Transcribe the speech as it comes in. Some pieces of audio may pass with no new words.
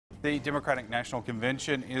The Democratic National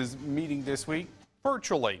Convention is meeting this week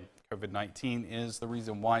virtually. COVID-19 is the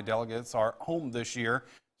reason why delegates are home this year.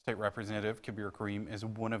 State Representative Kabir Karriem is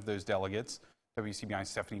one of those delegates. WCBI's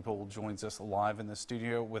Stephanie Poole joins us live in the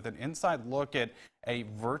studio with an inside look at a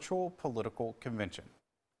virtual political convention.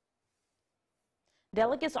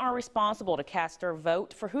 Delegates are responsible to cast their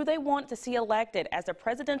vote for who they want to see elected as a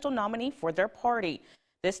presidential nominee for their party.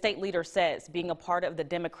 This state leader says being a part of the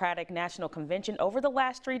Democratic National Convention over the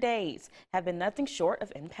last 3 days have been nothing short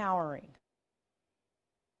of empowering.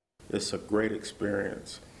 It's a great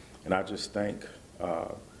experience, and I just thank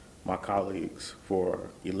my colleagues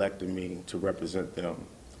for electing me to represent them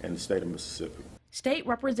in the state of Mississippi. State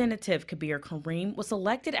Representative Kabir Karriem was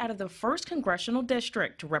elected out of the 1st Congressional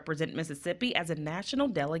District to represent Mississippi as a national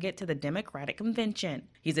delegate to the Democratic Convention.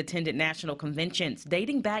 He's attended national conventions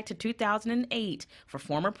dating back to 2008 for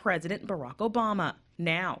former President Barack Obama.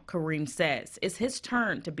 Now, Karriem says, it's his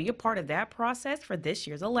turn to be a part of that process for this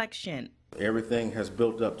year's election. Everything has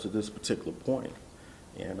built up to this particular point,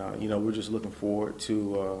 and we're just looking forward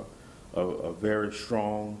to a very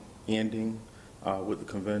strong ending with the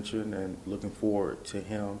convention, and looking forward to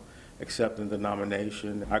him accepting the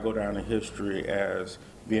nomination. I go down in history as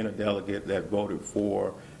being a delegate that voted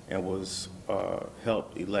for and was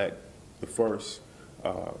helped elect the first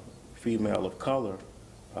female of color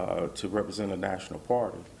to represent a national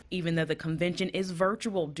party. Even though the convention is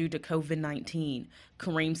virtual due to COVID-19,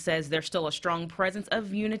 Karriem says there's still a strong presence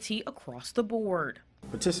of unity across the board.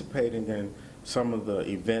 Participating in some of the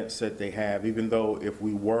events that they have, even though if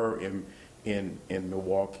we were in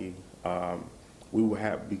Milwaukee, we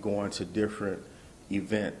would be going to different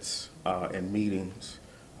events and meetings,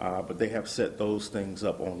 but they have set those things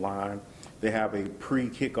up online. They have a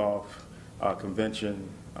pre-kickoff convention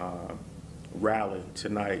rally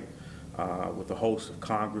tonight with a host of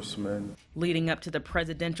congressmen. Leading up to the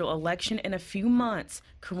presidential election in a few months,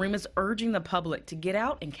 Karriem is urging the public to get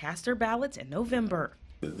out and cast their ballots in November.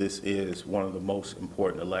 This is one of the most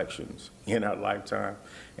important elections in our lifetime,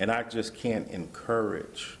 and I just can't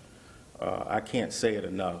encourage, I can't say it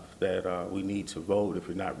enough, that we need to vote. If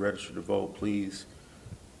you're not registered to vote, please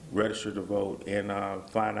register to vote and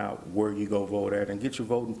find out where you go vote at and get your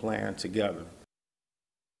voting plan together.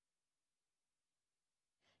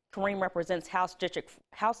 Karriem represents House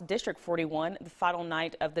District 41. The final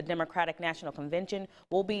night of the Democratic National Convention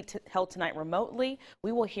will be held tonight remotely.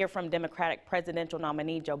 We will hear from Democratic presidential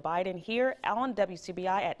nominee Joe Biden here on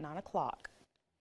WCBI at 9 o'clock.